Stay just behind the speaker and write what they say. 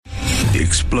The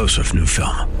explosive new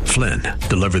film, Flynn,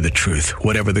 deliver the truth,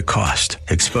 whatever the cost.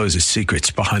 Exposes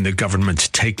secrets behind the government's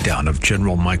takedown of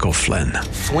General Michael Flynn.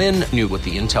 Flynn knew what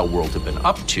the intel world had been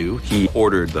up to. He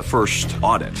ordered the first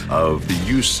audit of the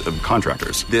use of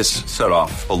contractors. This set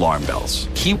off alarm bells.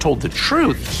 He told the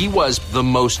truth. He was the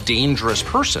most dangerous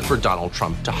person for Donald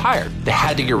Trump to hire. They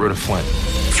had to get rid of Flynn.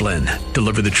 Flynn,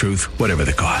 deliver the truth, whatever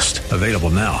the cost. Available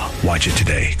now. Watch it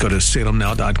today. Go to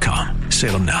salemnow.com.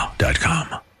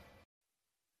 salemnow.com.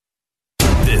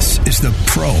 This is the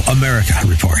Pro America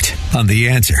Report on The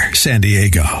Answer San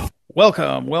Diego.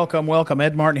 Welcome.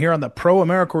 Ed Martin here on the Pro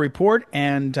America Report,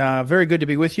 and very good to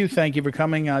be with you. Thank you for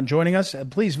coming, joining us.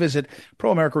 Please visit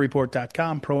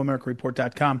proamericareport.com,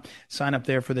 proamericareport.com. Sign up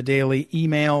there for the daily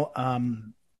email,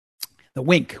 the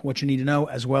wink, what you need to know,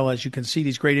 as well as you can see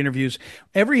these great interviews.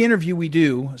 Every interview we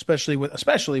do, especially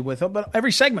with, but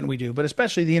every segment we do, but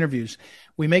especially the interviews,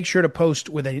 we make sure to post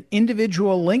with an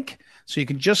individual link. So you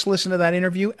can just listen to that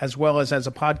interview as well as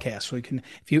a podcast. So you can,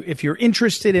 if you're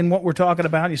interested in what we're talking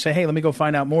about, you say, hey, let me go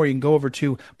find out more. You can go over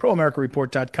to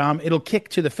proamericareport.com. It'll kick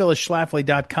to the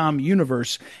phyllisschlafly.com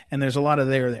universe, and there's a lot of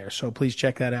there. So please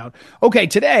check that out. Okay,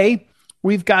 today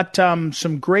we've got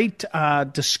some great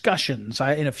discussions.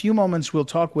 In a few moments, we'll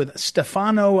talk with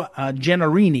Stefano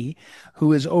Gennarini,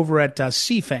 who is over at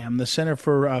CFAM,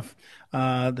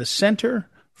 the Center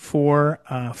for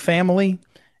Family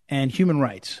and Human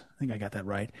Rights. I think I got that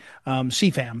right.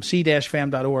 CFAM,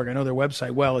 c-fam.org. I know their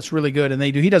website well. It's really good. And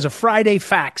he does a Friday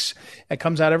fax. It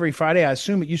comes out every Friday. I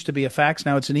assume it used to be a fax.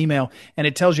 Now it's an email. And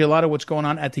it tells you a lot of what's going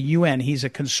on at the UN. He's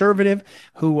a conservative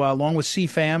who, along with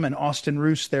CFAM and Austin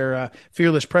Roos, their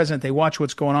fearless president, they watch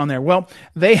what's going on there. Well,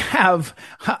 they have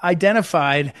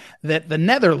identified that the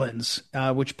Netherlands,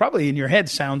 which probably in your head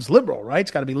sounds liberal, right?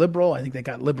 It's got to be liberal. I think they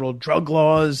got liberal drug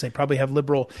laws. They probably have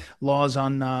liberal laws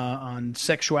on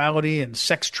sexuality and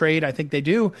sex trade. I think they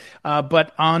do.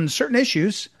 But on certain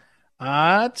issues,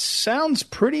 it sounds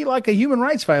pretty like a human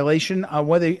rights violation.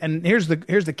 And here's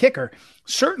the kicker.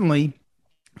 Certainly,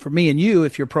 for me and you,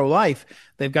 if you're pro-life,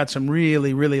 they've got some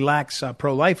really, really lax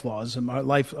pro-life laws,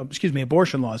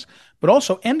 abortion laws, but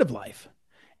also end of life.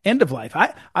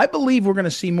 I believe we're going to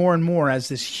see more and more as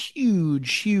this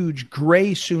huge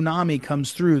gray tsunami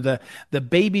comes through, the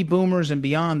baby boomers and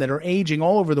beyond that are aging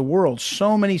all over the world.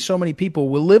 So many people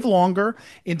will live longer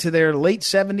into their late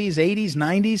 70s, 80s,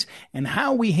 90s, and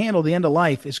how we handle the end of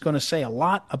life is going to say a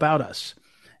lot about us.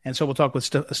 And so we'll talk with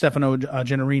Stefano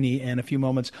Gennarini in a few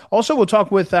moments. Also, we'll talk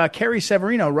with Carrie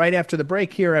Severino right after the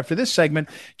break here after this segment.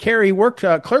 Carrie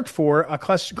clerked for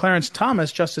Clarence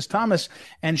Thomas, Justice Thomas,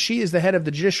 and she is the head of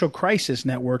the Judicial Crisis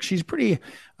Network. She's a pretty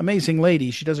amazing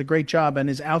lady. She does a great job and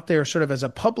is out there sort of as a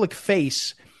public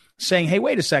face saying, hey,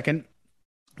 wait a second,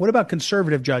 what about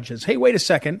conservative judges? Hey, wait a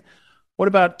second. What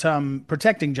about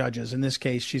protecting judges? In this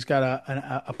case, she's got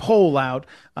a poll out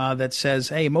that says,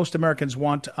 hey, most Americans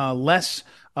want less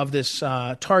of this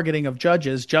targeting of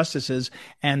justices,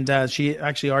 and she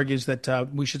actually argues that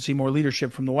we should see more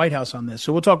leadership from the White House on this.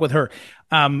 So we'll talk with her.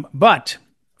 But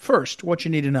first, what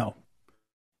you need to know.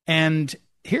 And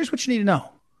here's what you need to know.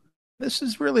 This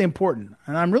is really important,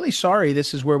 and I'm really sorry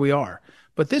this is where we are,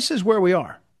 but this is where we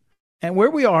are. And where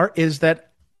we are is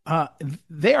that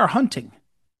they are hunting.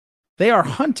 They are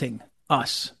hunting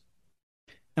us.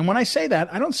 And when I say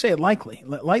that, I don't say it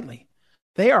lightly.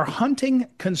 They are hunting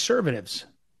conservatives.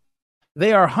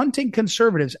 They are hunting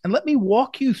conservatives. And let me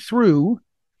walk you through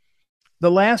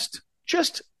the last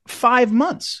just 5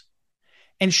 months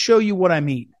and show you what I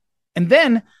mean. And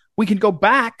then we can go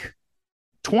back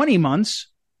 20 months,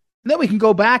 and then we can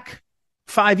go back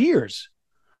 5 years.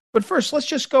 But first, let's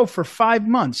just go for 5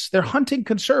 months. They're hunting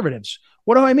conservatives.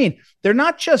 What do I mean? They're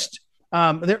not just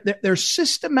they're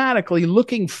systematically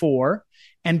looking for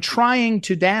and trying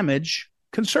to damage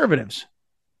conservatives.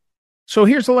 So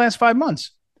here's the last 5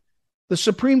 months. The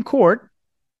Supreme Court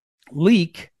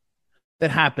leak that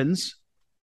happens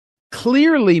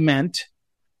clearly meant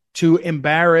to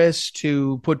embarrass,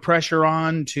 to put pressure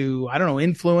on, to,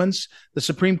 influence the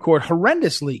Supreme Court.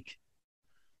 Horrendous leak.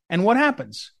 And what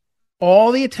happens?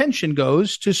 All the attention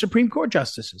goes to Supreme Court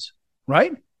justices,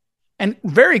 right? And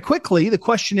very quickly, the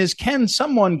question is, can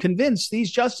someone convince these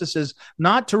justices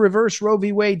not to reverse Roe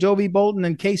v. Wade, Doe v. Bolton,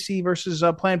 and Casey versus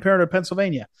Planned Parenthood,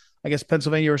 Pennsylvania? I guess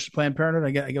Pennsylvania versus Planned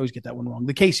Parenthood. I always get that one wrong.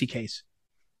 The Casey case.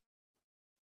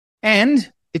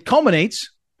 And it culminates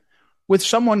with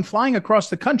someone flying across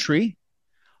the country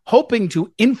hoping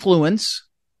to influence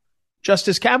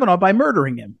Justice Kavanaugh by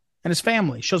murdering him and his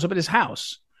family. Shows up at his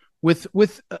house with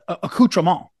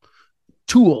accoutrement,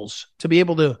 tools to be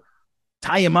able to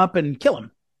tie him up and kill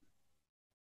him.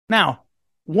 Now,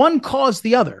 one caused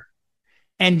the other.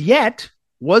 And yet,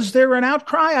 was there an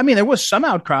outcry? I mean, there was some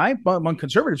outcry among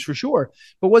conservatives for sure,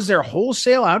 but was there a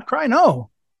wholesale outcry? No.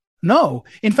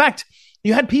 In fact,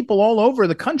 you had people all over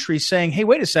the country saying, hey,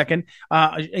 wait a second,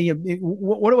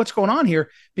 what's going on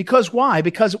here? Because why?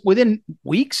 Because within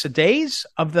weeks, days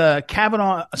of the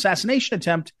Kavanaugh assassination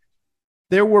attempt,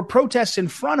 there were protests in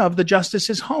front of the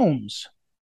justices' homes.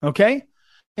 Okay?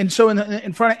 And so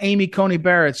in front of Amy Coney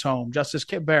Barrett's home, Justice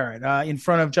Barrett, in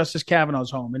front of Justice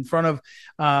Kavanaugh's home, in front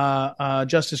of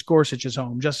Justice Gorsuch's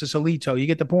home, Justice Alito, you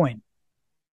get the point.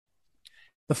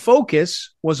 The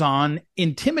focus was on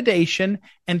intimidation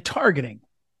and targeting,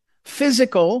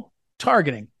 physical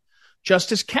targeting.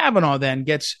 Justice Kavanaugh then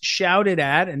gets shouted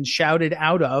at and shouted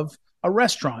out of a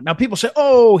restaurant. Now, people say,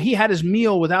 oh, he had his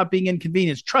meal without being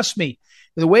inconvenienced. Trust me,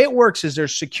 the way it works is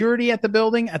there's security at the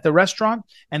building, at the restaurant,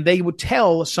 and they would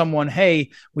tell someone,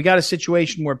 hey, we got a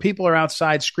situation where people are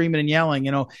outside screaming and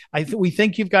yelling. We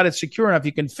think you've got it secure enough.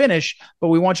 You can finish, but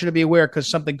we want you to be aware because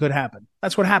something could happen.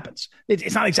 That's what happens.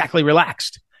 It's not exactly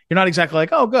relaxed. You're not exactly like,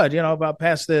 oh, good, about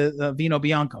past the Vino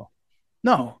Bianco.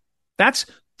 No, this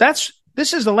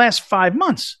is the last 5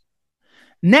 months.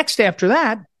 Next after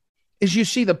that is you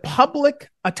see the public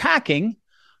attacking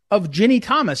of Ginny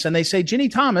Thomas. And they say Ginny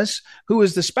Thomas, who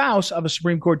is the spouse of a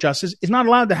Supreme Court justice, is not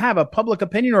allowed to have a public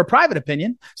opinion or a private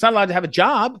opinion. It's not allowed to have a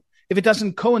job if it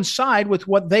doesn't coincide with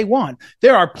what they want.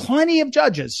 There are plenty of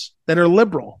judges that are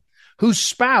liberal whose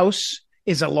spouse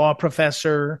is a law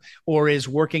professor or is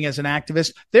working as an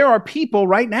activist. There are people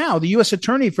right now, the U.S.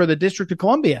 attorney for the District of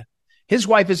Columbia, his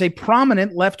wife is a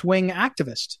prominent left-wing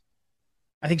activist.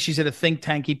 I think she's at a think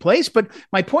tanky place. But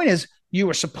my point is, you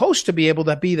were supposed to be able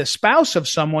to be the spouse of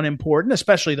someone important,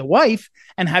 especially the wife,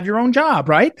 and have your own job,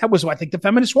 right? That was what I think the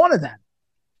feminists wanted then.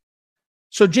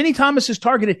 So Ginny Thomas is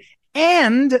targeted.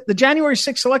 And the January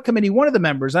 6th Select Committee, one of the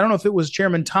members, I don't know if it was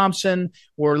Chairman Thompson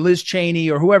or Liz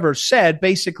Cheney or whoever, said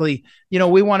basically,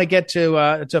 we want to get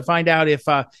to find out if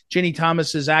Ginny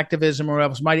Thomas's activism or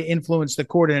else might influence the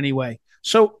court in any way.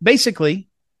 So basically,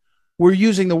 we're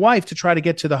using the wife to try to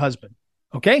get to the husband.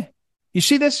 Okay? You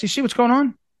see this? You see what's going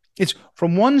on? It's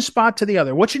from one spot to the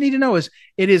other. What you need to know is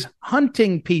it is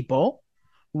hunting people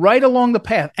right along the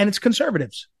path, and it's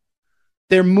conservatives.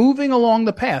 They're moving along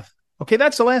the path. Okay,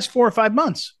 that's the last 4 or 5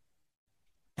 months.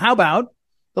 How about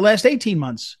the last 18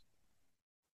 months?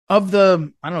 Of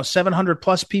the, 700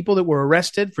 plus people that were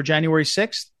arrested for January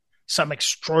 6th, some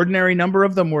extraordinary number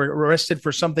of them were arrested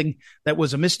for something that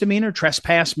was a misdemeanor,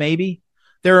 trespass maybe.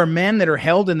 There are men that are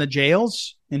held in the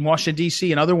jails in Washington,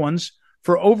 D.C. and other ones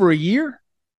for over a year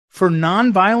for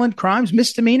nonviolent crimes,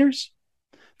 misdemeanors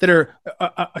that are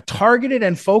targeted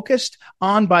and focused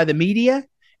on by the media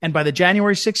and by the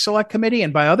January 6th Select Committee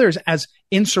and by others as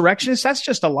insurrectionists. That's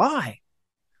just a lie.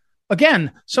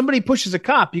 Again, somebody pushes a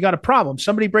cop, you got a problem.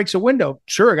 Somebody breaks a window,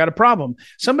 sure, got a problem.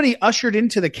 Somebody ushered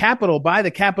into the Capitol by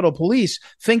the Capitol Police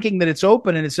thinking that it's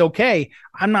open and it's okay.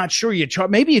 I'm not sure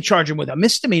maybe you charge them with a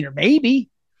misdemeanor, maybe,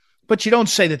 but you don't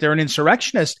say that they're an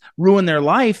insurrectionist, ruin their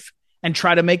life, and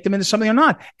try to make them into something they're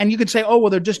not. And you could say, oh,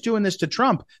 well, they're just doing this to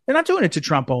Trump. They're not doing it to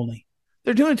Trump only.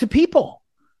 They're doing it to people,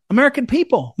 American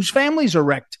people whose families are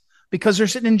wrecked because they're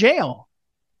sitting in jail.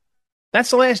 That's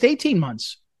the last 18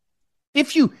 months.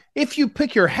 If you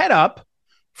pick your head up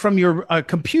from your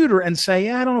computer and say,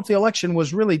 I don't know if the election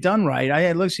was really done right,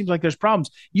 it seems like there's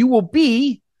problems, you will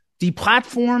be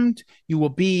deplatformed, you will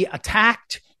be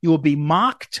attacked, you will be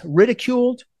mocked,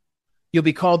 ridiculed, you'll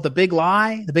be called the big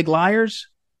lie, the big liars.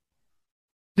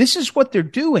 This is what they're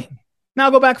doing. Now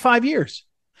go back 5 years.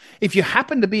 If you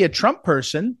happen to be a Trump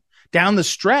person down the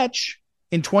stretch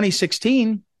in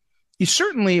 2016,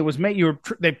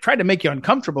 they tried to make you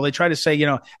uncomfortable. They tried to say,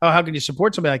 oh, how can you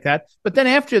support somebody like that? But then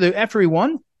after he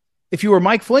won, if you were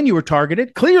Mike Flynn, you were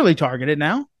clearly targeted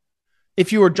now.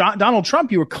 If you were Donald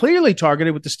Trump, you were clearly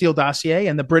targeted with the Steele dossier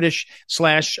and the British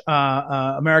 /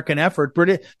 American effort,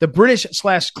 the British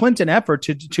 / Clinton effort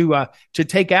to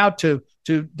take out, to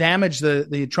damage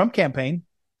the Trump campaign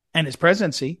and his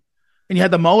presidency. And you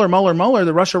had the Mueller,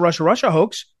 the Russia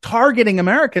hoax targeting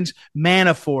Americans,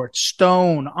 Manafort,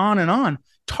 Stone, on and on.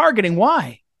 Targeting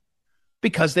why?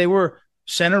 Because they were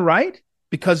center right?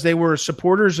 Because they were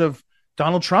supporters of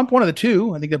Donald Trump? One of the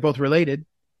two. I think they're both related.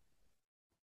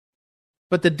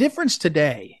 But the difference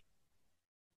today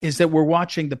is that we're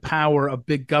watching the power of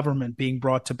big government being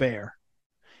brought to bear.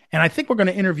 And I think we're going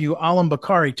to interview Alam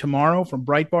Bakari tomorrow from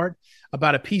Breitbart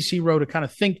about a piece he wrote, a kind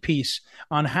of think piece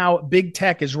on how big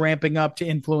tech is ramping up to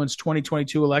influence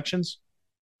 2022 elections.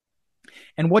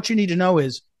 And what you need to know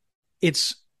is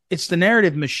it's the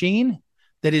narrative machine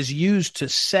that is used to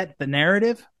set the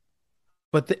narrative,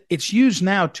 but it's used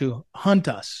now to hunt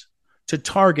us, to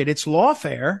target. It's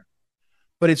lawfare,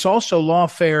 but it's also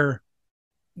lawfare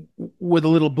with a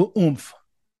little oomph,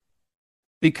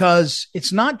 because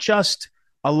it's not just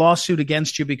a lawsuit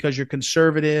against you because you're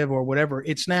conservative or whatever.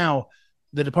 It's now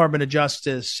the Department of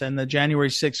Justice and the January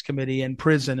 6th committee and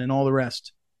prison and all the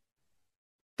rest.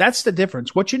 That's the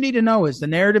difference. What you need to know is the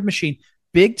narrative machine,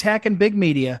 big tech and big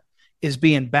media, is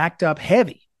being backed up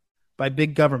heavy by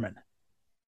big government.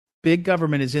 Big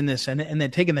government is in this, and they're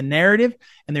taking the narrative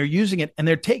and they're using it, and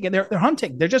they're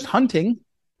hunting. They're just hunting.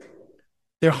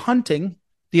 They're hunting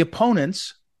the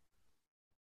opponents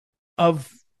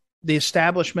of the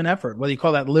establishment effort, whether you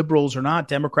call that liberals or not,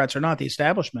 Democrats or not, the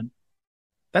establishment.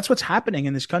 That's what's happening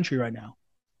in this country right now.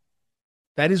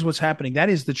 That is what's happening. That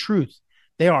is the truth.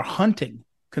 They are hunting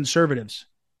conservatives.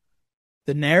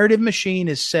 The narrative machine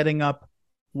is setting up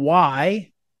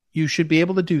why you should be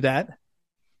able to do that,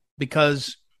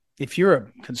 because if you're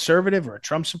a conservative or a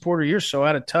Trump supporter, you're so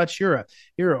out of touch. You're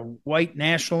a white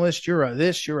nationalist. You're a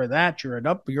this, you're a that, you're an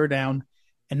up, you're down.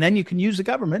 And then you can use the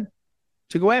government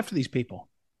to go after these people.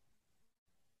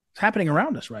 It's happening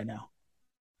around us right now.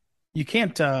 You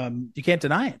can't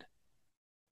deny it.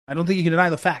 I don't think you can deny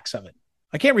the facts of it.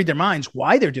 I can't read their minds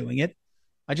why they're doing it.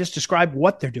 I just describe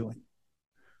what they're doing.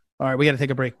 All right, we got to take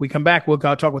a break. We come back, we'll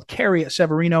go talk with Carrie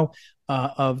Severino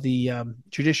of the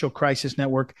Judicial Crisis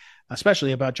Network,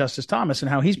 especially about Justice Thomas and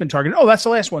how he's been targeted. Oh, that's the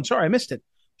last one. Sorry, I missed it.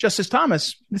 Justice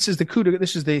Thomas, this is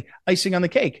the icing on the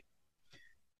cake.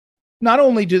 Not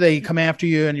only do they come after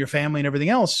you and your family and everything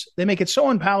else, they make it so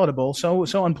unpalatable,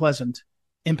 so unpleasant,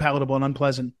 impalatable and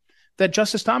unpleasant, that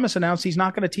Justice Thomas announced he's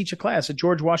not going to teach a class at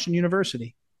George Washington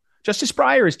University. Justice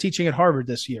Breyer is teaching at Harvard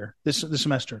this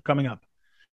semester coming up.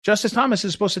 Justice Thomas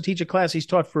is supposed to teach a class he's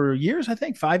taught for years, I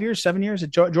think, 5 years, 7 years at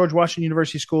George Washington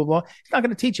University School of Law. He's not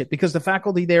going to teach it because the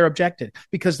faculty there objected,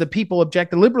 because the people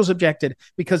objected, liberals objected,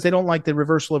 because they don't like the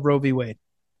reversal of Roe v. Wade.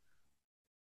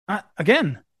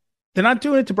 Again, they're not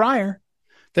doing it to Breyer.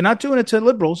 They're not doing it to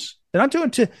liberals. They're not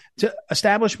doing it to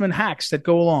establishment hacks that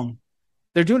go along.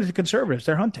 They're doing it to conservatives.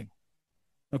 They're hunting.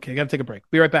 Okay, got to take a break.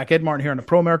 Be right back. Ed Martin here on the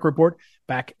Pro America Report.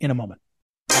 Back in a moment.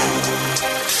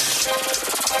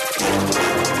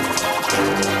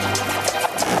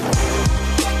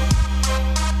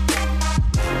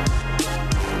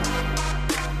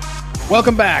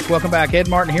 Welcome back. Ed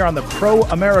Martin here on the Pro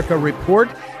America Report.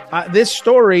 This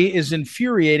story is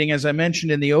infuriating, as I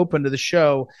mentioned in the open to the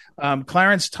show.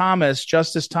 Clarence Thomas,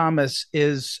 Justice Thomas,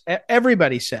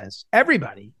 everybody says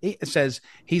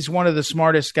he's one of the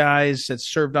smartest guys that's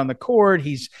served on the court.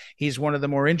 He's one of the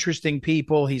more interesting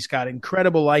people. He's got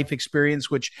incredible life experience,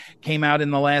 which came out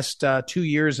in the last 2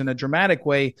 years in a dramatic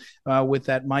way with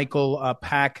that Michael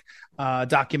Pack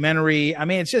documentary. I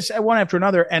mean, it's just one after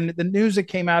another. And the news that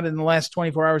came out in the last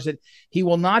 24 hours that he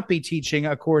will not be teaching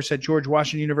a course at George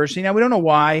Washington University. Now, we don't know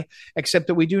why, except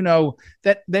that we do know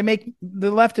that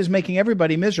the left is making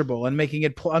everybody miserable and making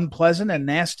it unpleasant and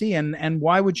nasty. And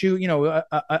why would you,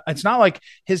 it's not like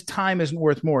his time isn't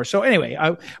worth more. So anyway,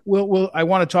 I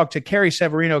want to talk to Carrie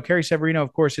Severino. Carrie Severino,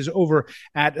 of course, is over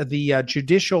at the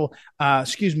Judicial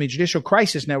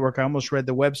Crisis Network. I almost read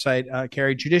the website,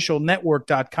 Carrie,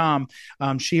 judicialnetwork.com.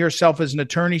 She herself is an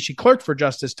attorney. She clerked for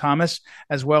Justice Thomas,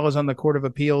 as well as on the Court of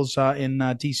Appeals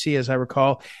in D.C., as I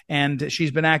recall. And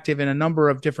she's been active in a number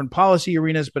of different policy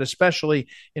arenas, but especially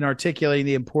in articulating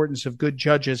the importance of good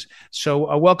judges.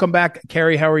 So welcome back,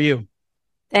 Carrie. How are you?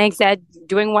 Thanks, Ed.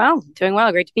 Doing well.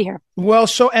 Great to be here. Well,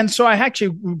 so I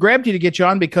actually grabbed you to get you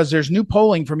on because there's new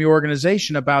polling from your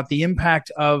organization about the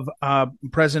impact of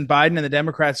President Biden and the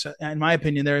Democrats. In my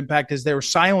opinion, their impact is they were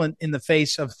silent in the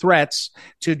face of threats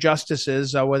to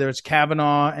justices, whether it's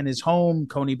Kavanaugh and his home,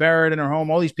 Coney Barrett and her home,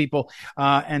 all these people,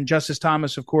 and Justice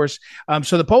Thomas, of course.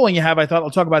 So the polling you have, I thought I'll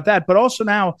talk about that. But also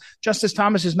now, Justice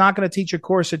Thomas is not going to teach a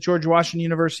course at George Washington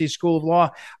University School of Law.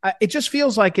 It just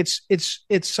feels like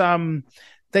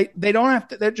They don't have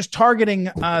to. They're just targeting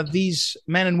these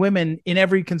men and women in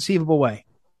every conceivable way.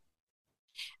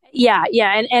 Yeah,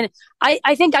 and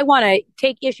I think I want to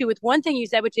take issue with one thing you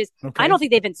said, which is I don't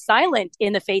think they've been silent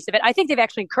in the face of it. I think they've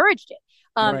actually encouraged it.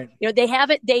 Right. They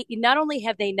haven't. They not only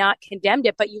have they not condemned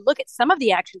it, but you look at some of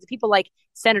the actions of people like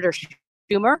Senator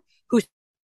Schumer, who's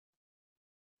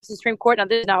the Supreme Court. Now,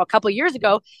 this is now a couple of years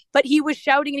ago, but he was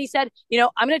shouting and he said,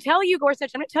 I'm going to tell you,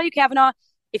 Gorsuch, I'm going to tell you, Kavanaugh,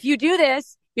 if you do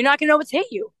this, you're not going to know what's hit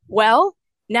you. Well,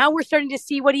 now we're starting to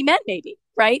see what he meant, maybe,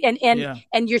 right?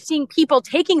 And you're seeing people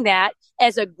taking that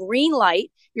as a green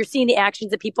light. You're seeing the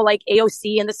actions of people like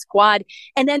AOC and the Squad.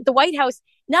 And then the White House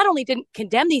not only didn't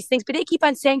condemn these things, but they keep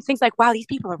on saying things like, wow, these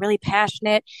people are really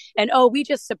passionate. And, we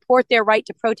just support their right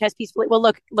to protest peacefully. Well,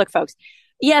 look, folks.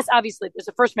 Yes, obviously, there's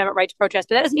a First Amendment right to protest,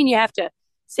 but that doesn't mean you have to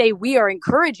say we are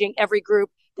encouraging every group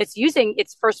that's using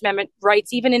its First Amendment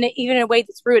rights, even in a way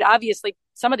that's rude. Obviously,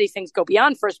 some of these things go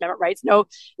beyond First Amendment rights. No,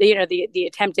 the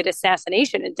attempted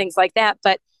assassination and things like that.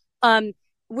 But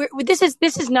this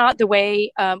is not the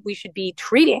way we should be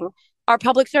treating our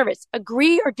public service.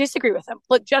 Agree or disagree with them.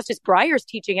 Look, Justice Breyer's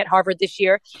teaching at Harvard this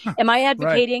year. Am I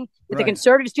advocating that the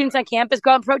conservative students on campus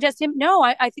go out and protest him? No,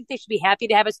 I think they should be happy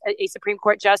to have a Supreme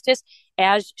Court justice,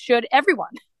 as should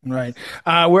everyone. Right.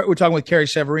 We're talking with Carrie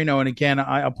Severino. And again,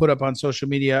 I'll put up on social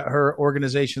media her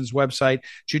organization's website,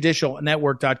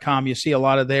 judicialnetwork.com. You see a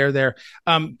lot of there.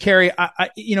 Carrie,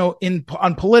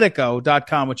 on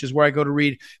Politico.com, which is where I go to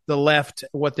read the left,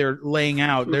 what they're laying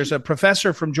out. There's a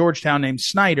professor from Georgetown named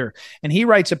Snyder, and he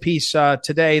writes a piece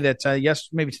today that,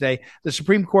 maybe today, the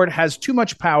Supreme Court has too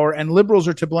much power and liberals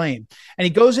are to blame. And he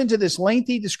goes into this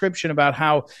lengthy description about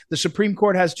how the Supreme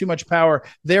Court has too much power.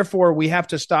 Therefore, we have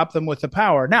to stop them with the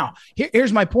power. Now,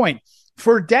 here's my point.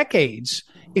 For decades,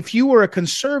 if you were a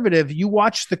conservative, you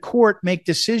watched the court make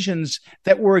decisions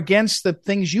that were against the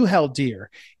things you held dear.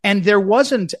 And there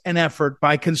wasn't an effort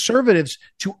by conservatives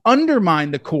to undermine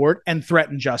the court and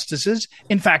threaten justices.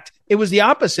 In fact, it was the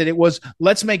opposite. It was,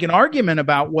 let's make an argument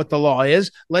about what the law is.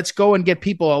 Let's go and get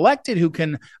people elected who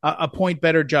can appoint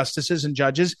better justices and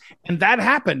judges. And that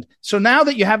happened. So now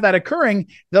that you have that occurring,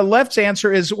 the left's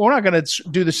answer is, we're not going to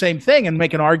do the same thing and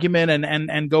make an argument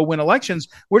and go win elections.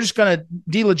 We're just going to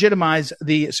delegitimize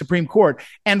the Supreme Court.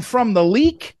 And from the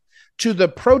leak to the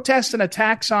protests and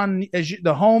attacks on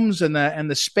the homes and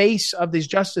the space of these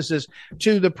justices,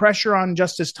 to the pressure on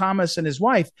Justice Thomas and his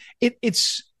wife,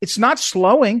 it's not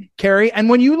slowing, Carrie. And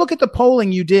when you look at the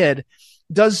polling you did,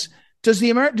 do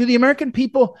the American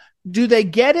people, do they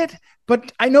get it?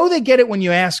 But I know they get it when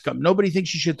you ask them. Nobody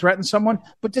thinks you should threaten someone.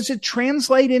 But does it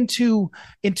translate into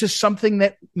something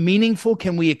that meaningful?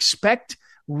 Can we expect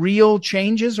real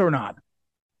changes or not?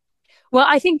 Well,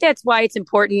 I think that's why it's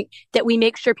important that we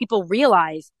make sure people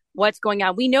realize what's going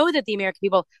on. We know that the American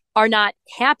people are not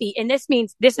happy. And this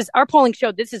means our polling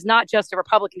showed this is not just a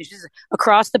Republican issue. This is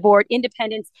across the board.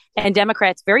 Independents and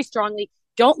Democrats very strongly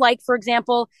don't like, for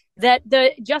example, that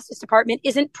the Justice Department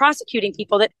isn't prosecuting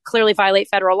people that clearly violate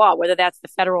federal law, whether that's the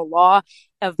federal law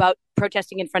about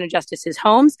protesting in front of justices'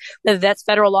 homes, whether that's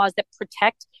federal laws that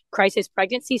protect crisis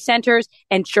pregnancy centers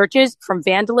and churches from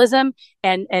vandalism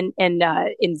and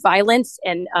in violence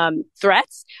and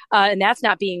threats, and that's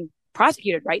not being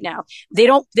prosecuted right now. They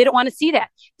don't want to see that.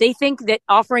 They think that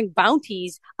offering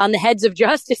bounties on the heads of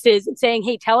justices and saying,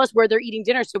 hey, tell us where they're eating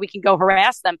dinner so we can go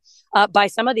harass them by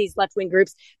some of these left-wing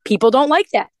groups. People don't like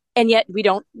that. And yet we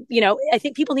don't, I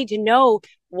think people need to know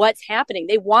what's happening.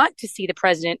 They want to see the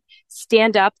president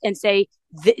stand up and say,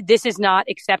 this is not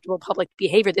acceptable public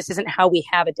behavior. This isn't how we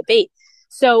have a debate.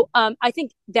 So I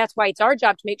think that's why it's our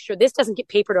job to make sure this doesn't get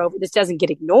papered over, this doesn't get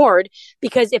ignored,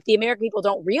 because if the American people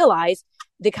don't realize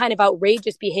the kind of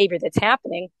outrageous behavior that's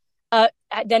happening,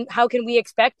 then how can we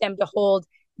expect them to hold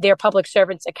their public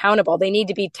servants accountable? They need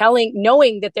to be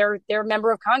knowing that their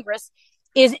member of Congress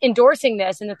is endorsing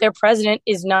this and that their president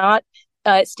is not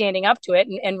standing up to it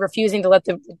and refusing to let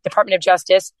the Department of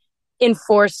Justice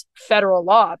enforce federal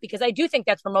law, because I do think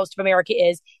that's where most of America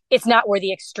is. It's not where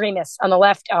the extremists on the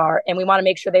left are. And we want to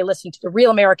make sure they listen to the real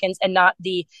Americans and not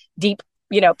the deep,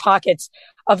 pockets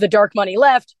of the dark money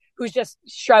left who's just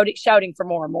shouting for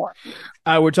more and more.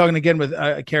 We're talking again with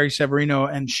Carrie Severino,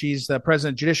 and she's the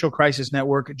president of Judicial Crisis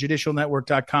Network,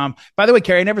 judicialnetwork.com. By the way,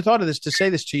 Carrie, I never thought of this to say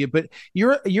this to you, but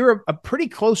you're a pretty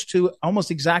close to almost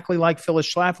exactly like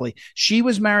Phyllis Schlafly. She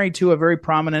was married to a very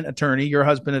prominent attorney. Your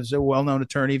husband is a well-known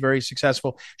attorney, very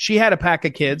successful. She had a pack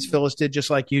of kids. Phyllis did, just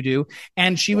like you do.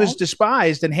 And she was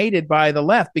despised and hated by the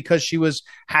left because she was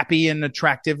happy and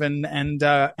attractive and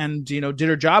did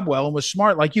her job well and was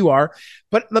smart like you are.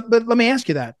 But let me ask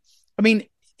you that. I mean,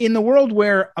 in the world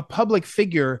where a public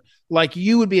figure like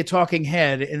you would be a talking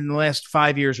head in the last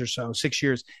 5 years or so, 6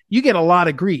 years, you get a lot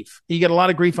of grief. You get a lot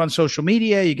of grief on social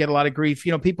media. You get a lot of grief.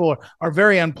 People are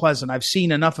very unpleasant. I've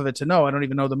seen enough of it to know. I don't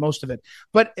even know the most of it.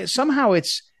 But somehow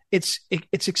it's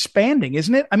expanding,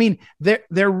 isn't it? I mean,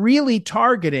 they're really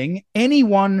targeting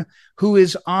anyone who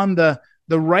is on the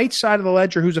right side of the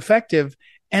ledger who's effective.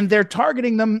 And they're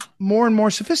targeting them more and more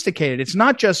sophisticated. It's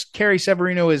not just Carrie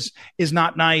Severino is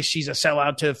not nice. She's a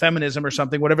sellout to feminism or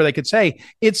something, whatever they could say.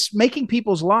 It's making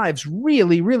people's lives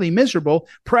really, really miserable,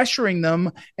 pressuring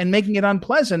them and making it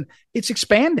unpleasant. It's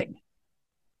expanding.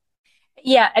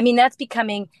 Yeah. I mean, that's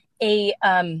becoming a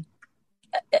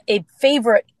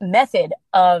favorite method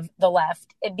of the left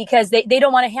because they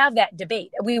don't want to have that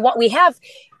debate. We have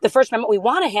the First Amendment. We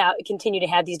want to continue to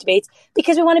have these debates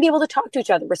because we want to be able to talk to each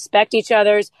other, respect each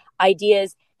other's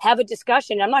ideas, have a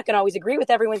discussion. I'm not going to always agree with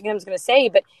everything everyone's going to say,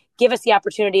 but give us the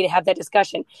opportunity to have that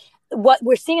discussion. What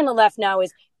we're seeing on the left now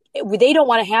is they don't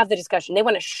want to have the discussion. They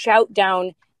want to shout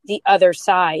down the other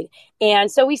side.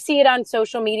 And so we see it on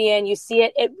social media, and you see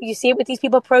it with these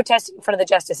people protesting in front of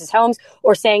the justices' homes,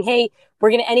 or saying, hey, we're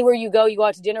going to, anywhere you go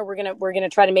out to dinner, we're going to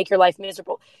try to make your life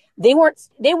miserable. They weren't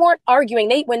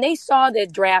arguing. When they saw the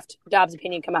draft Dobbs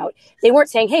opinion come out, they weren't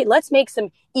saying, hey, let's make some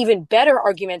even better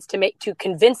arguments to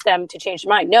convince them to change their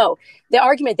mind. No, the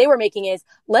argument they were making is,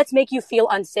 let's make you feel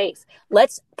unsafe.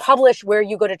 Let's publish where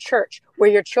you go to church, where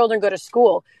your children go to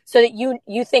school, so that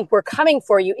you think we're coming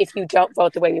for you if you don't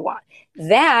vote the way we want.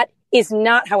 That is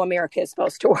not how America is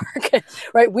supposed to work,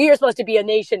 right? We are supposed to be a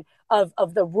nation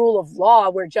of the rule of law,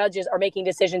 where judges are making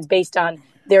decisions based on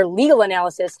their legal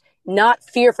analysis, not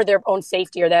fear for their own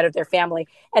safety or that of their family.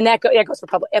 And that goes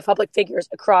for public figures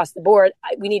across the board.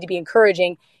 We need to be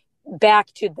encouraging back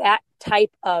to that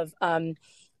type of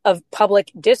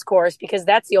public discourse, because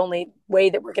that's the only way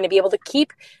that we're going to be able to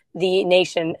keep the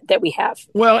nation that we have.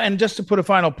 Well, and just to put a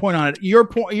final point on it, your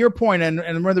point, and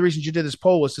one of the reasons you did this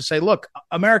poll was to say, look,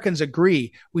 Americans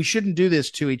agree we shouldn't do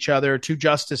this to each other, to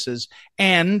justices,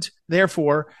 and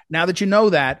therefore, now that you know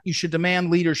that, you should demand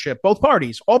leadership, both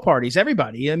parties, all parties,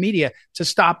 everybody, the media, to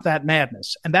stop that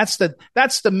madness. And that's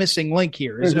the missing link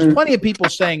here. Is There's plenty of people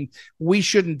saying we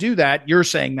shouldn't do that. You're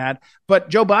saying that, but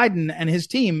Joe Biden and his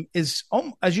team is,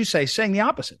 as you say, saying the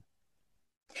opposite.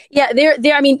 Yeah,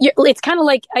 I mean, it's kind of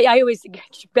like I always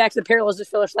back to the parallels with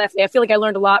Phyllis Schlafly. I feel like I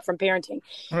learned a lot from parenting.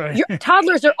 Right.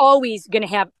 Toddlers are always going to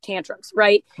have tantrums,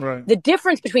 right? Right? The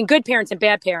difference between good parents and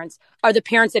bad parents are the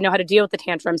parents that know how to deal with the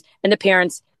tantrums and the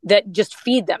parents that just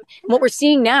feed them. And what we're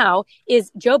seeing now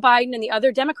is Joe Biden and the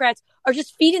other Democrats are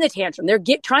just feeding the tantrum. They're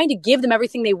trying to give them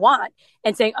everything they want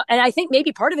and saying, and I think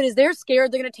maybe part of it is they're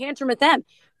scared they're going to tantrum at them.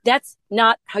 That's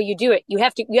not how you do it. You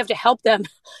have to help them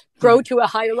grow to a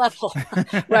higher level,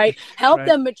 right? Help Right.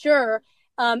 them mature.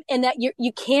 And that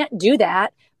you can't do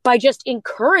that by just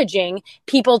encouraging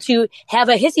people to have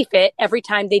a hissy fit every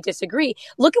time they disagree.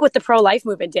 Look at what the pro-life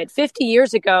movement did 50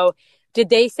 years ago. Did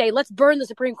they say, let's burn the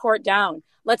Supreme Court down?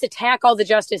 Let's attack all the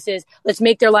justices. Let's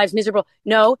make their lives miserable.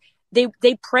 No, they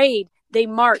prayed. They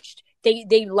marched.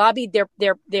 They lobbied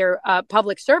their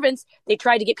public servants. They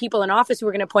tried to get people in office who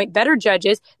were going to appoint better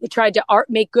judges. They tried to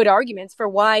make good arguments for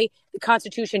why the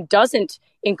Constitution doesn't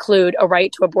include a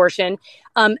right to abortion.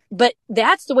 But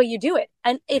that's the way you do it.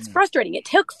 And it's frustrating. It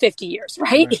took 50 years,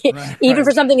 right? Even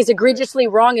for something as egregiously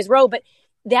wrong as Roe. But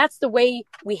that's the way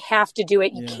we have to do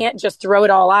it. You can't just throw it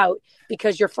all out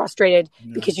because you're frustrated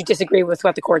because you disagree with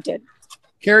what the court did.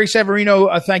 Carrie Severino,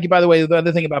 thank you. By the way, the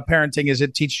other thing about parenting is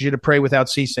it teaches you to pray without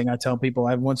ceasing. I tell people,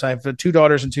 I have 2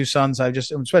 daughters and 2 sons.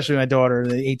 Especially my daughter,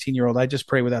 the 18-year-old, I just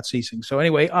pray without ceasing. So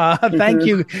anyway, thank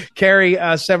you, Carrie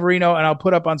Severino. And I'll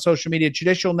put up on social media,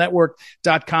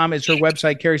 judicialnetwork.com is her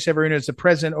website. Carrie Severino is the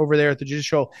president over there at the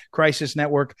Judicial Crisis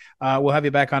Network. We'll have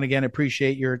you back on again.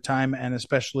 Appreciate your time and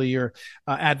especially your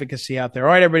advocacy out there.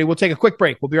 All right, everybody, we'll take a quick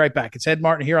break. We'll be right back. It's Ed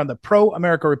Martin here on the Pro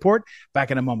America Report.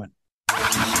 Back in a moment.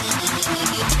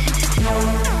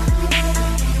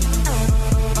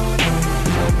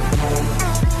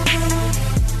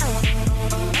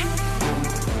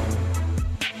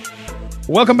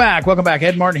 Welcome back.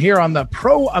 Ed Martin here on the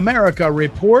Pro America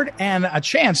Report, and a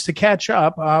chance to catch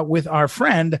up with our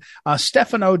friend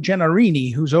Stefano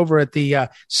Gennarini, who's over at the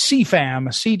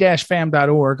CFAM,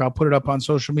 c-fam.org. I'll put it up on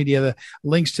social media, the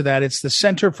links to that. It's the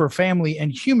Center for Family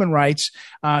and Human Rights.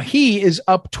 He is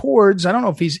up towards, I don't know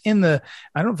if he's in the,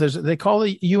 I don't know if they call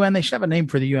the UN, they should have a name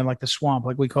for the UN, like the swamp,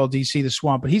 like we call DC the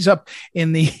swamp, but he's up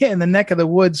in the neck of the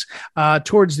woods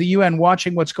towards the UN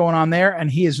watching what's going on there.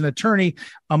 And he is an attorney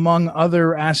among other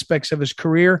aspects of his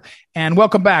career. And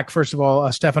welcome back, first of all,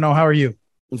 Stefano. How are you?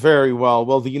 Very well.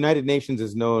 Well, the United Nations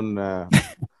is known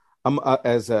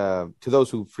as to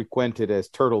those who frequent it as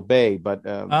Turtle Bay, but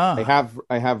I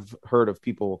have heard of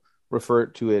people refer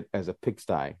to it as a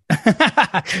pigsty.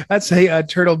 That's a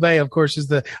Turtle Bay, of course,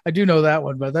 I do know that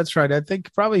one, but that's right. I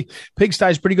think probably pigsty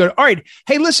is pretty good. All right.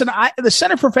 Hey, listen, the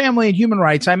Center for Family and Human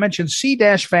Rights, I mentioned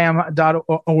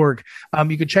c-fam.org.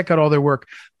 You can check out all their work.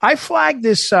 I flagged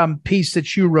this piece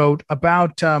that you wrote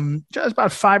about just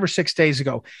about 5 or 6 days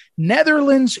ago.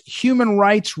 Netherlands human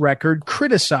rights record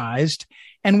criticized.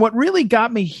 And what really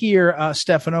got me here,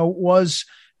 Stefano, was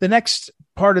the next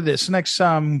part of this, next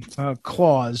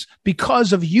clause,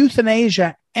 because of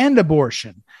euthanasia and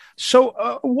abortion.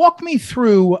 So walk me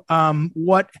through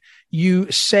what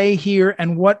you say here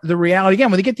and what the reality, again,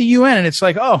 when they get to the UN and it's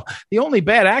like, oh, the only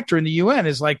bad actor in the UN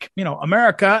is like,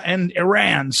 America and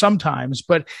Iran sometimes,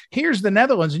 but here's the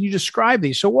Netherlands and you describe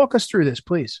these. So walk us through this,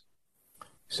 please.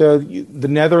 So the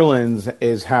Netherlands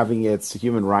is having its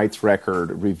human rights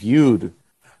record reviewed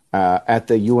at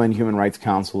the UN Human Rights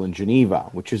Council in Geneva,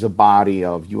 which is a body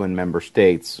of UN member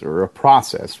states, or a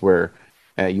process where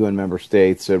UN member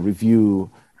states review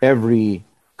every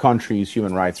country's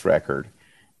human rights record.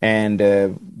 And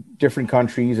different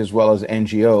countries, as well as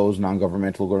NGOs,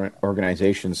 non-governmental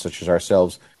organizations such as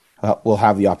ourselves, will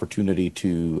have the opportunity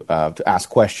to ask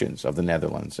questions of the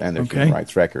Netherlands and their human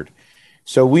rights record.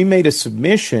 So we made a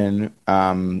submission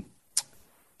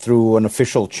through an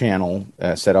official channel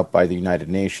set up by the United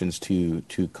Nations to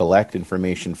collect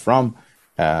information from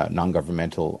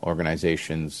non-governmental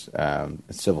organizations,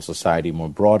 civil society more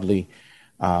broadly,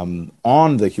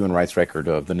 on the human rights record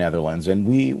of the Netherlands. And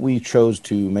we chose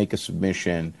to make a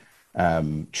submission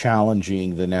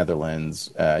challenging the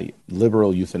Netherlands'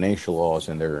 liberal euthanasia laws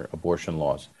and their abortion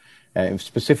laws.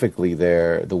 Specifically,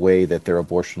 the way that their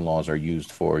abortion laws are used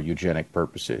for eugenic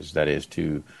purposes, that is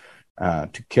to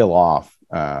kill off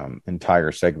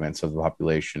entire segments of the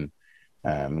population,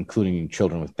 including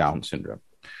children with Down syndrome.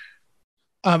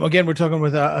 Again, we're talking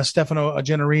with Stefano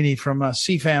Gennarini from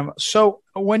CFAM. So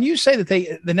when you say that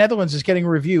the Netherlands is getting a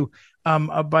review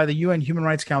by the UN Human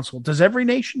Rights Council, does every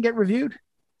nation get reviewed?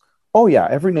 Oh, yeah.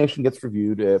 Every nation gets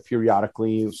reviewed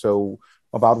periodically. So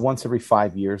about once every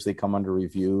 5 years, they come under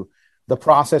review. The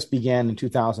process began in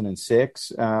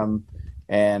 2006, and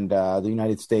the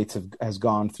United States has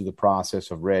gone through the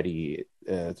process already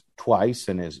twice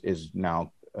and is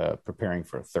now preparing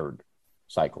for a third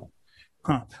cycle.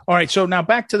 Huh. All right. So now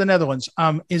back to the Netherlands.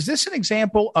 Is this an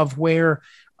example of where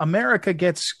America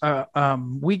gets,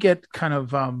 we get kind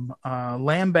of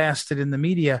lambasted in the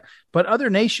media, but other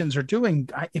nations are doing,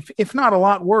 if not a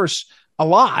lot worse, a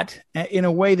lot in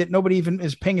a way that nobody even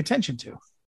is paying attention to?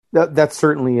 That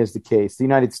certainly is the case. The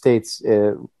United States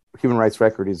human rights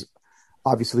record is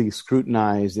obviously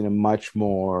scrutinized in a much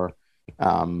more,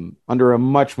 under a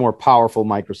much more powerful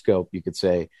microscope, you could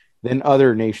say, than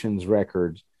other nations'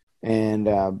 records.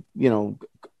 And,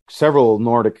 several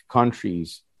Nordic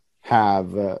countries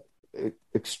have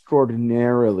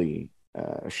extraordinarily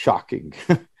shocking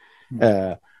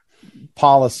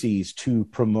policies to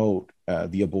promote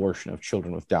the abortion of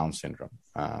children with Down syndrome.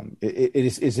 It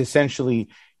is essentially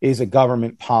a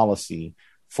government policy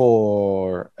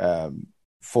for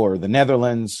the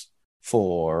Netherlands,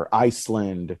 for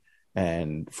Iceland,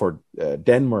 and for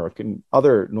Denmark and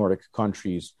other Nordic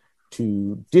countries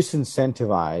to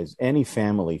disincentivize any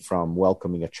family from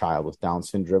welcoming a child with Down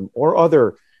syndrome or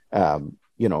other,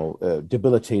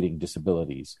 debilitating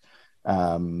disabilities.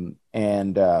 So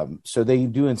they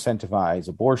do incentivize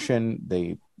abortion.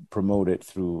 They promote it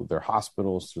through their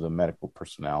hospitals, through the medical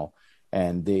personnel,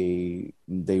 and they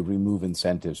remove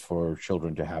incentives for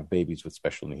children to have babies with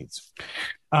special needs.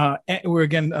 We're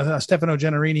again, Stefano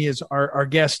Gennarini is our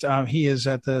guest. He is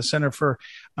at the Center for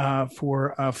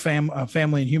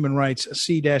Family and Human Rights,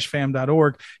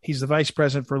 c-fam.org. He's the vice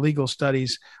president for legal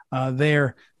studies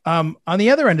there. On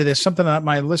the other end of this, something that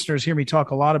my listeners hear me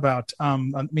talk a lot about,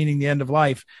 meaning the end of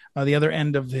life, the other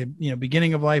end of the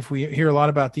beginning of life. We hear a lot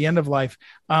about the end of life.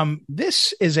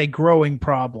 This is a growing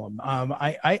problem.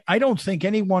 I don't think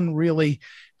anyone really.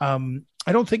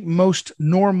 I don't think most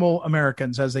normal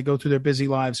Americans, as they go through their busy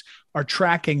lives, are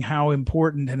tracking how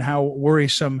important and how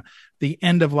worrisome the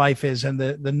end of life is, and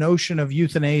the notion of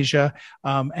euthanasia,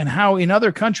 and how in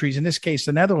other countries, in this case,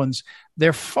 the Netherlands,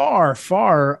 they're far,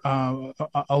 far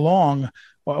along,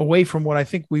 away from what I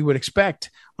think we would expect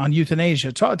on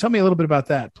euthanasia. Tell me a little bit about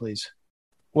that, please.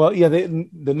 Well, yeah, the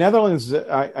Netherlands,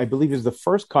 I believe, is the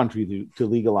first country to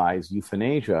legalize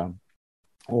euthanasia.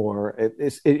 Or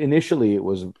initially it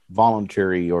was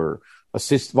voluntary or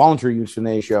voluntary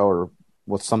euthanasia, or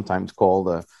what's sometimes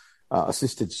called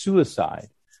assisted suicide.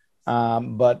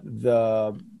 But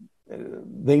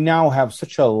they now have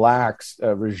such a lax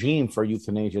regime for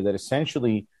euthanasia that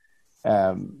essentially,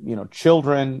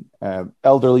 children,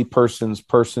 elderly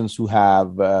persons who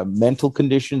have mental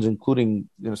conditions, including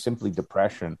simply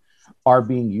depression, are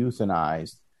being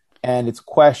euthanized, and it's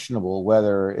questionable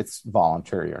whether it's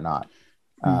voluntary or not.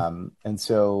 And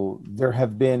so there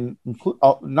have been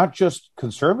not just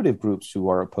conservative groups who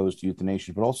are opposed to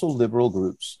euthanasia, but also liberal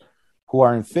groups who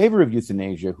are in favor of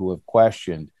euthanasia, who have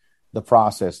questioned the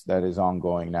process that is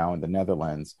ongoing now in the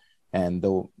Netherlands, and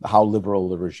how liberal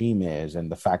the regime is,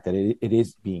 and the fact that it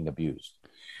is being abused.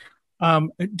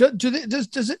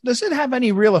 Does it have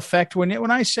any real effect when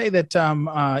I say that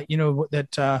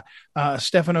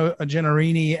Stefano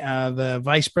Gennarini, the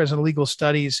vice president of legal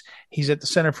studies, he's at the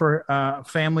Center for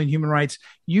Family and Human Rights.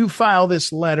 You file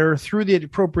this letter through the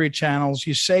appropriate channels.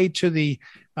 You say to the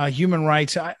human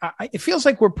rights, it feels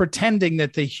like we're pretending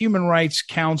that the Human Rights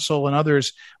Council and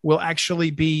others will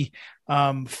actually be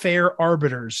fair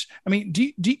arbiters. I mean,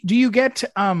 do you get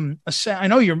I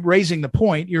know you're raising the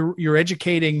point, you're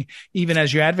educating even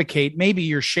as you advocate. Maybe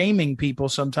you're shaming people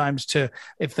sometimes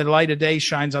if the light of day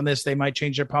shines on this, they might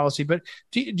change their policy. But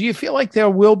do you feel like there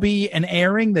will be an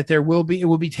airing, that it will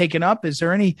be taken up? Is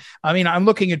there any? I mean, I'm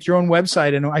looking at your own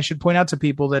website, and I should point out to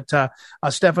people that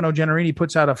Stefano Gennarini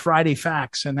puts out a Friday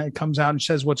fax, and it comes out and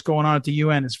says what's going on at the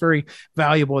UN. It's very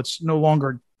valuable. It's no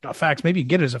longer a fax. Maybe you can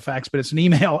get it as a fax, but it's an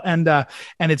email, and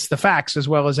it's the fax as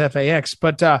well as FAX.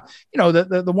 But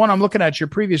the one I'm looking at, your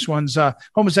previous ones,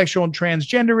 homosexual and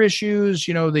transgender issues,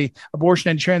 the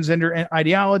abortion and transgender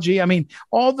ideology. I mean,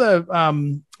 all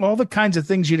the kinds of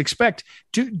things you'd expect.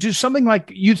 Do something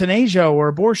like euthanasia or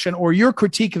abortion, or your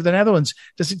critique of the Netherlands,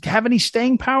 does it have any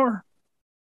staying power?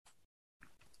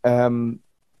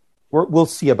 We'll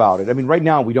see about it. I mean, right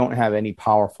now we don't have any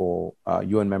powerful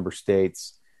UN member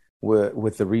states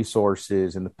with the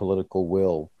resources and the political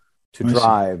will to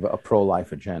drive a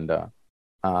pro-life agenda.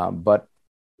 But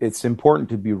it's important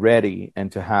to be ready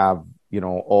and to have,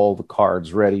 all the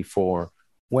cards ready for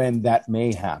when that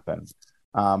may happen.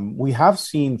 We have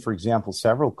seen, for example,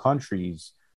 several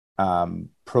countries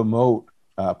promote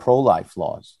pro-life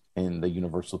laws in the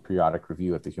Universal Periodic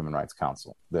Review at the Human Rights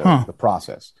Council, the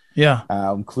process. Yeah.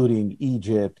 Including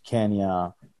Egypt,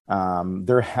 Kenya.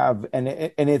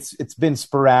 It's been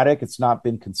sporadic. It's not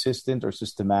been consistent or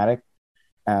systematic.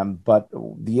 But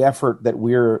the effort that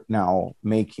we're now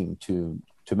making to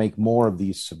make more of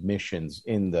these submissions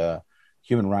in the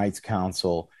Human Rights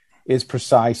Council is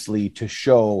precisely to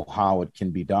show how it can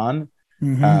be done.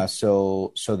 Mm-hmm.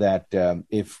 So that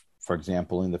if, for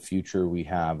example, in the future we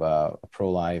have a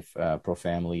pro-life,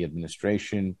 pro-family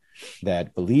administration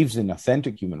that believes in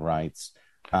authentic human rights,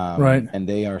 and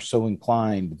they are so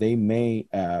inclined, they may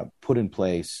put in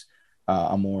place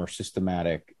a more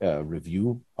systematic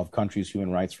review of countries'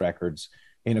 human rights records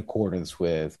in accordance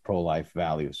with pro-life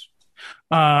values.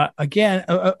 Again,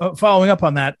 following up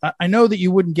on that, I know that you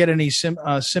wouldn't get any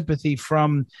sympathy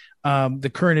from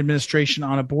the current administration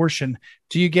on abortion.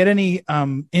 Do you get any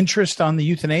interest on the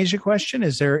euthanasia question?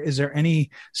 Is there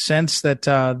any sense that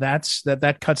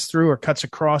that cuts through or cuts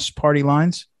across party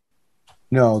lines?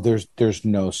 No, there's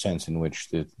no sense in which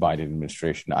the Biden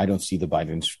administration, I don't see the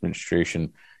Biden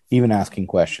administration even asking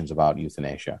questions about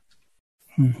euthanasia.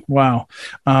 Wow.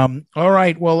 All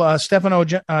right. Well, Stefano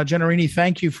Gennarini,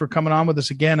 thank you for coming on with us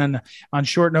again. And on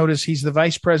short notice, he's the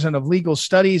Vice President of Legal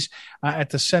Studies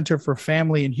at the Center for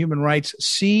Family and Human Rights,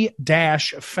 c-fam.org.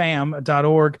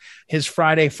 His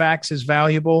Friday fax is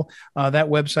valuable. That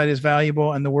website is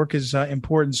valuable, and the work is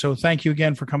important. So thank you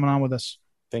again for coming on with us.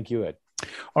 Thank you, Ed.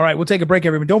 All right, we'll take a break,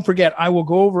 everyone. Don't forget, I will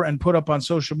go over and put up on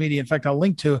social media. In fact, I'll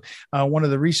link to one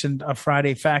of the recent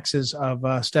Friday faxes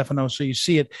of Stefano, so you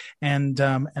see it. And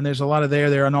there's a lot of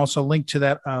there, and also link to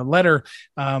that letter.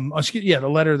 The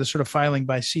letter, the sort of filing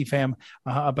by CFAM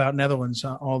about Netherlands,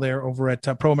 all there over at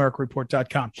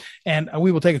ProAmericaReport.com. And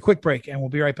we will take a quick break, and we'll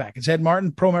be right back. It's Ed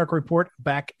Martin, Pro America Report,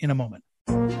 back in a moment.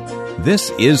 This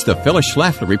is the Phyllis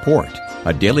Schlafly Report,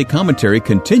 a daily commentary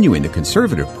continuing the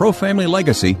conservative pro-family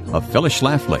legacy of Phyllis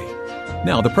Schlafly.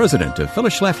 Now, the president of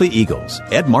Phyllis Schlafly Eagles,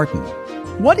 Ed Martin.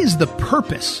 What is the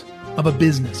purpose of a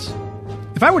business?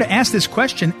 If I were to ask this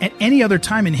question at any other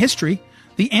time in history,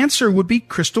 the answer would be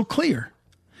crystal clear.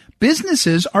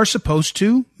 Businesses are supposed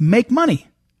to make money.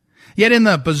 Yet in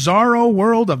the bizarro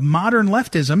world of modern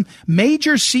leftism,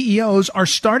 major CEOs are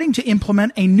starting to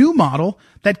implement a new model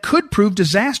that could prove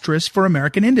disastrous for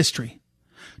American industry.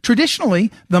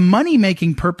 Traditionally, the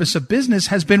money-making purpose of business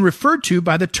has been referred to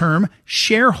by the term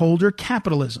shareholder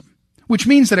capitalism, which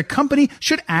means that a company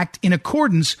should act in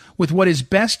accordance with what is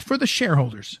best for the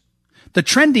shareholders. The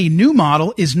trendy new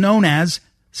model is known as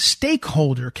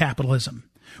stakeholder capitalism,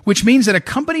 which means that a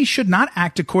company should not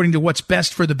act according to what's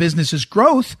best for the business's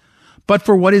growth, but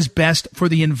for what is best for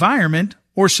the environment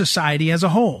or society as a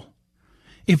whole.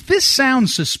 If this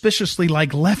sounds suspiciously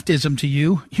like leftism to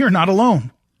you, you're not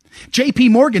alone. J.P.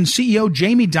 Morgan CEO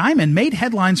Jamie Dimon made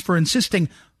headlines for insisting,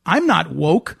 "I'm not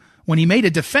woke," when he made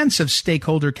a defense of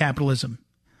stakeholder capitalism.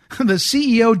 The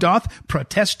CEO doth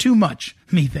protest too much,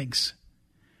 methinks.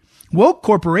 Woke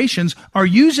corporations are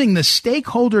using the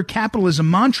stakeholder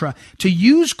capitalism mantra to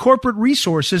use corporate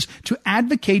resources to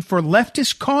advocate for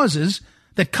leftist causes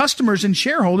that customers and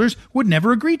shareholders would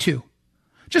never agree to.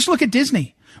 Just look at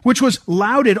Disney, which was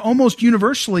lauded almost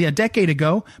universally a decade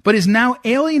ago, but is now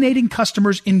alienating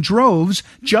customers in droves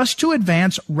just to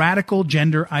advance radical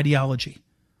gender ideology.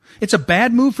 It's a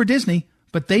bad move for Disney,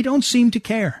 but they don't seem to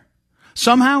care.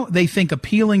 Somehow they think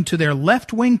appealing to their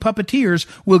left-wing puppeteers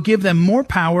will give them more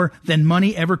power than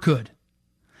money ever could.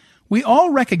 We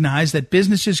all recognize that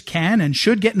businesses can and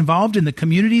should get involved in the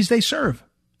communities they serve.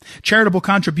 Charitable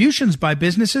contributions by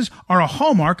businesses are a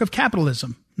hallmark of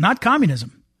capitalism, not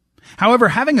communism. However,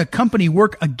 having a company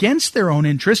work against their own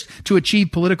interests to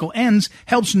achieve political ends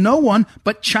helps no one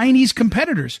but Chinese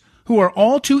competitors who are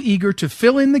all too eager to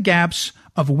fill in the gaps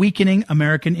of weakening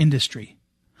American industry.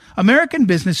 American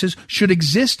businesses should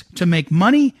exist to make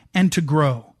money and to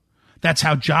grow. That's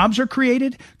how jobs are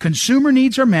created, consumer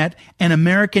needs are met, and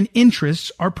American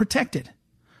interests are protected.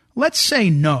 Let's say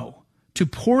no to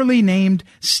poorly named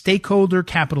stakeholder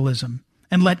capitalism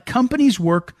and let companies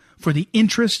work for the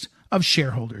interests of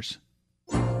shareholders.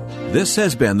 This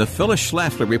has been the Phyllis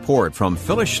Schlafly Report from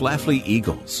Phyllis Schlafly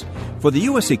Eagles. For the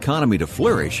U.S. economy to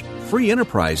flourish, free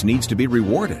enterprise needs to be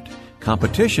rewarded.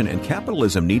 Competition and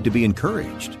capitalism need to be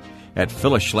encouraged. At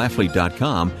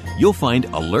phyllisschlafly.com, you'll find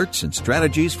alerts and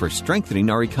strategies for strengthening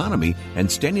our economy and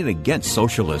standing against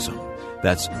socialism.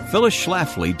 That's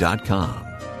phyllisschlafly.com.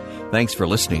 Thanks for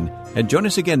listening, and join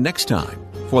us again next time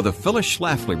for the Phyllis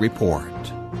Schlafly Report.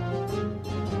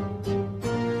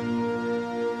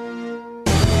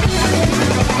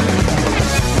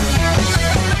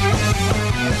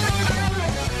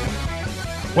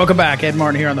 Welcome back. Ed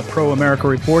Martin here on the Pro America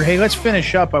Report. Hey, let's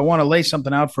finish up. I want to lay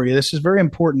something out for you. This is very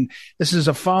important. This is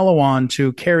a follow-on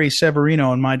to Carrie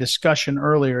Severino and my discussion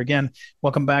earlier. Again,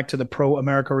 welcome back to the Pro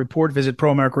America Report. Visit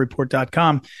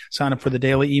proamericareport.com. Sign up for the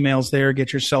daily emails there.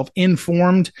 Get yourself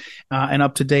informed and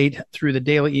up to date through the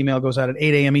daily email. Goes out at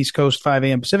 8 a.m. East Coast, 5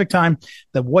 a.m. Pacific time.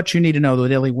 The What You Need to Know, the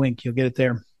Daily Wink. You'll get it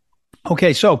there.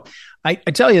 Okay, so I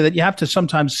tell you that you have to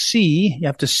sometimes see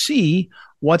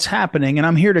what's happening, and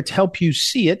I'm here to help you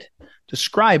see it,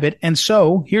 describe it. And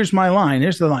so here's my line.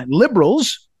 Here's the line.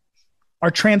 Liberals are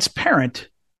transparent.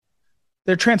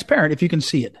 They're transparent if you can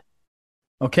see it.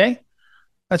 Okay?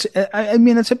 That's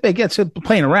a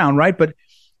playing around, right? But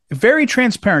very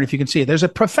transparent if you can see it. There's a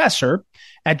professor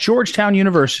at Georgetown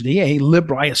University, a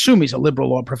liberal. I assume he's a liberal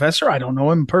law professor. I don't know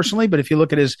him personally, but if you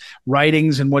look at his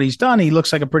writings and what he's done, he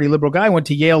looks like a pretty liberal guy. Went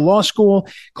to Yale Law School,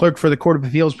 clerked for the Court of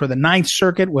Appeals for the Ninth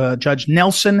Circuit. Judge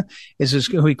Nelson is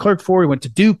who he clerked for. He went to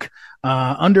Duke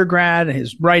undergrad.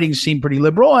 His writings seem pretty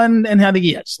liberal, and I think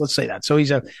he is. Let's say that. So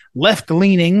he's a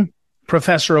left-leaning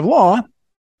professor of law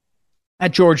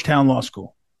at Georgetown Law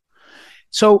School.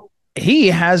 So he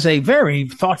has a very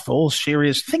thoughtful,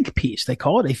 serious think piece. They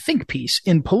call it a think piece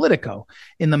in Politico,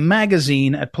 in the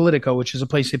magazine at Politico, which is a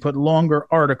place they put longer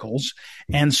articles.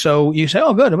 And so you say,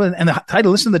 oh, good. And the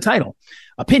title, listen to the title.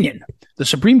 Opinion. The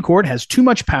Supreme Court has too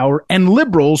much power and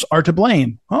liberals are to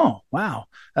blame. Oh, wow.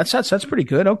 That's pretty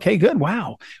good. Okay, good.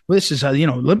 Wow. Well, this is,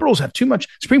 liberals have too much.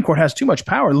 Supreme Court has too much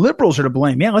power. Liberals are to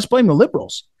blame. Yeah, let's blame the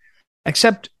liberals.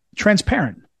 Except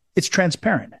transparent. It's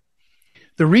transparent.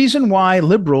 The reason why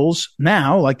liberals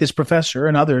now, like this professor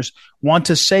and others, want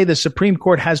to say the Supreme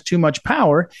Court has too much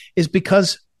power is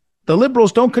because the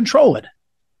liberals don't control it.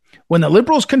 When the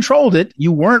liberals controlled it,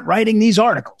 you weren't writing these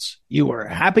articles. You were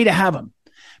happy to have them.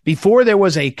 Before there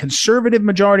was a conservative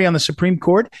majority on the Supreme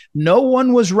Court, no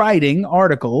one was writing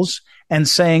articles and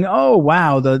saying, oh,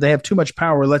 wow, they have too much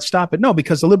power. Let's stop it. No,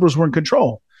 because the liberals were in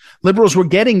control. Liberals were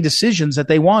getting decisions that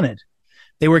they wanted.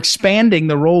 They were expanding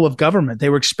the role of government. They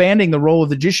were expanding the role of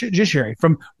the judiciary,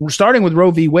 from starting with Roe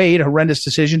v. Wade, a horrendous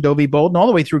decision, Doe v. Bolton, all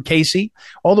the way through Casey,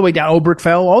 all the way down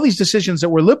Obergefell, all these decisions that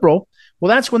were liberal. Well,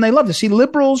 that's when they loved to see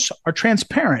liberals are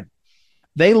transparent.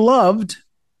 They loved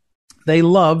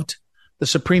the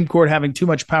Supreme Court having too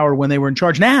much power when they were in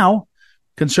charge. Now,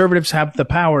 conservatives have the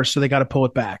power, so they got to pull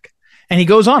it back. And he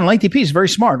goes on, lengthy piece, very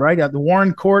smart, right? The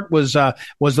Warren Court was the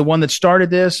one that started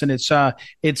this, and it's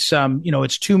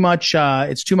too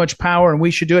much power, and we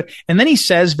should do it. And then he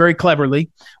says very cleverly,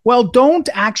 well, don't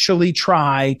actually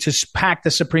try to pack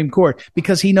the Supreme Court,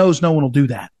 because he knows no one will do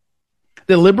that.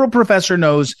 The liberal professor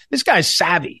knows this guy's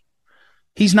savvy.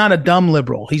 He's not a dumb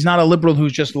liberal. He's not a liberal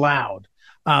who's just loud.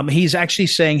 He's actually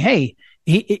saying, hey,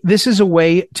 this is a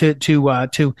way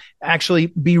to actually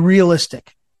be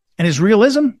realistic. And his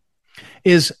realism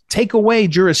is take away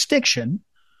jurisdiction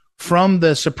from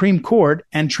the Supreme Court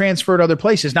and transfer it other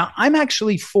places. Now, I'm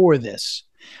actually for this.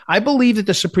 I believe that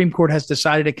the Supreme Court has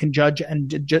decided it can judge and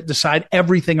decide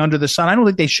everything under the sun. I don't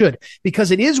think they should,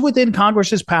 because it is within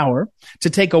Congress's power to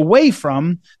take away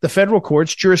from the federal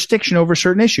courts jurisdiction over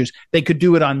certain issues. They could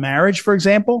do it on marriage, for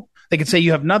example. They could say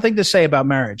you have nothing to say about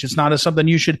marriage. It's not something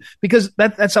you should, because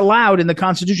that's allowed in the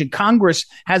Constitution. Congress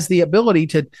has the ability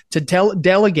to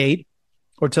delegate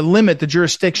or to limit the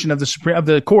jurisdiction of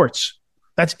the courts.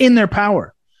 That's in their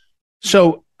power.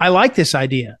 So I like this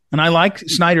idea, and I like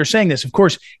Snyder saying this. Of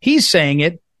course, he's saying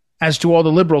it as to all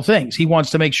the liberal things. He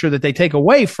wants to make sure that they take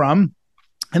away from,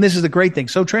 and this is the great thing,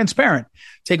 so transparent,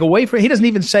 take away from, he doesn't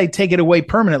even say take it away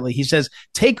permanently. He says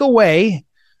take away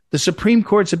the Supreme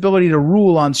Court's ability to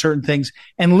rule on certain things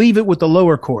and leave it with the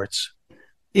lower courts.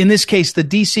 In this case, the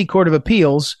D.C. Court of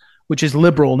Appeals, which is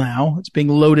liberal now, it's being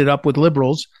loaded up with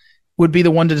liberals, would be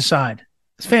the one to decide.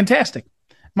 It's fantastic.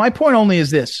 My point only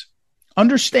is this.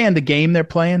 Understand the game they're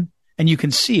playing, and you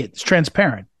can see it. It's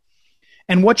transparent.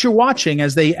 And what you're watching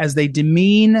as they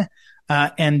demean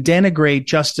and denigrate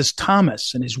Justice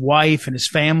Thomas and his wife and his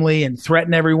family and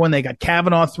threaten everyone. They got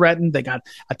Kavanaugh threatened. They got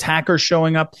attackers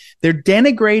showing up. They're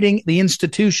denigrating the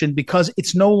institution because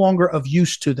it's no longer of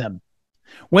use to them.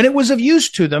 When it was of use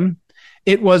to them,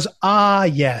 it was,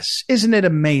 yes, isn't it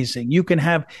amazing? You can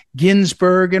have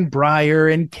Ginsburg and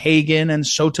Breyer and Kagan and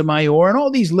Sotomayor and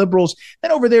all these liberals.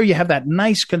 Then over there, you have that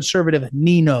nice conservative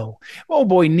Nino. Oh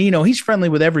boy, Nino, he's friendly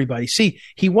with everybody. See,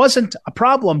 he wasn't a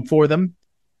problem for them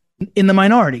in the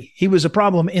minority. He was a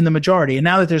problem in the majority. And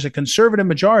now that there's a conservative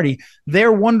majority,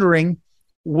 they're wondering,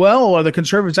 well, are the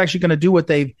conservatives actually going to do what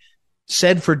they've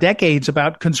said for decades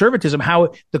about conservatism,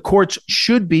 how the courts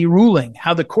should be ruling,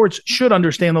 how the courts should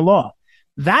understand the law?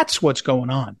 That's what's going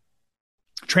on.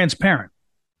 Transparent.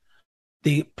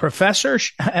 The professor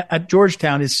at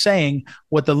Georgetown is saying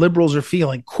what the liberals are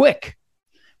feeling. Quick.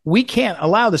 We can't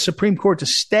allow the Supreme Court to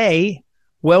stay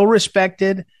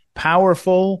well-respected,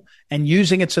 powerful, and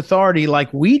using its authority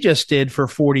like we just did for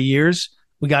 40 years.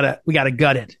 We gotta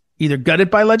gut it. Either gut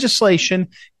it by legislation,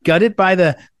 gut it by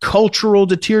the cultural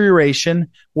deterioration,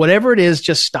 whatever it is,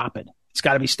 just stop it. It's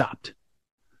got to be stopped.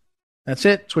 That's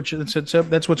it.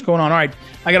 That's what's going on. All right.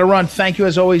 I got to run. Thank you,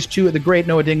 as always, to the great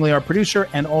Noah Dingley, our producer,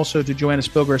 and also to Joanna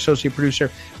Spilger, associate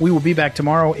producer. We will be back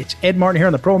tomorrow. It's Ed Martin here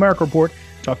on the Pro America Report.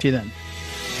 Talk to you then.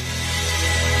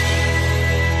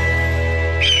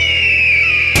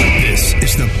 This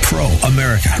is the Pro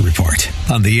America Report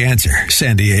on The Answer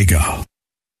San Diego.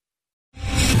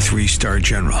 3-star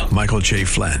General Michael J.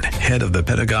 Flynn, head of the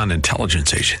Pentagon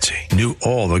Intelligence Agency, knew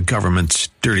all the government's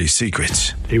dirty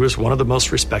secrets. He was one of the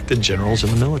most respected generals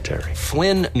in the military.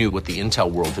 Flynn knew what the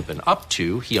intel world had been up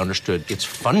to. He understood its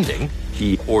funding.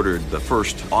 He ordered the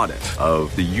first audit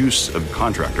of the use of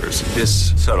contractors.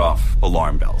 This set off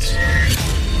alarm bells.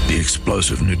 The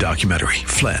explosive new documentary,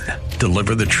 Flynn,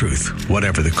 Deliver the Truth,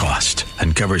 Whatever the Cost,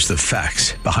 uncovers the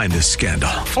facts behind this scandal.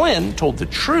 Flynn told the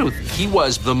truth. He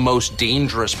was the most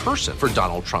dangerous person for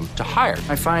Donald Trump to hire.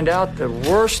 I find out the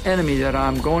worst enemy that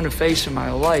I'm going to face in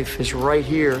my life is right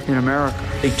here in America.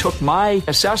 They took my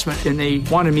assessment and they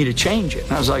wanted me to change it.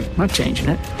 And I was like, I'm not changing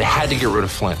it. They had to get rid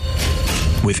of Flynn.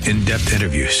 With in-depth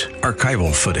interviews,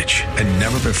 archival footage, and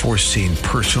never-before-seen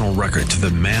personal records of the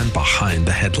man behind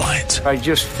the headlines. I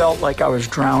just felt like I was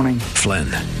drowning. Flynn,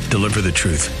 Deliver the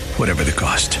Truth, Whatever the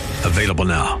Cost. Available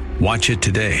now. Watch it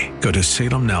today. Go to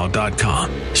salemnow.com.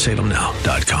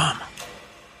 salemnow.com.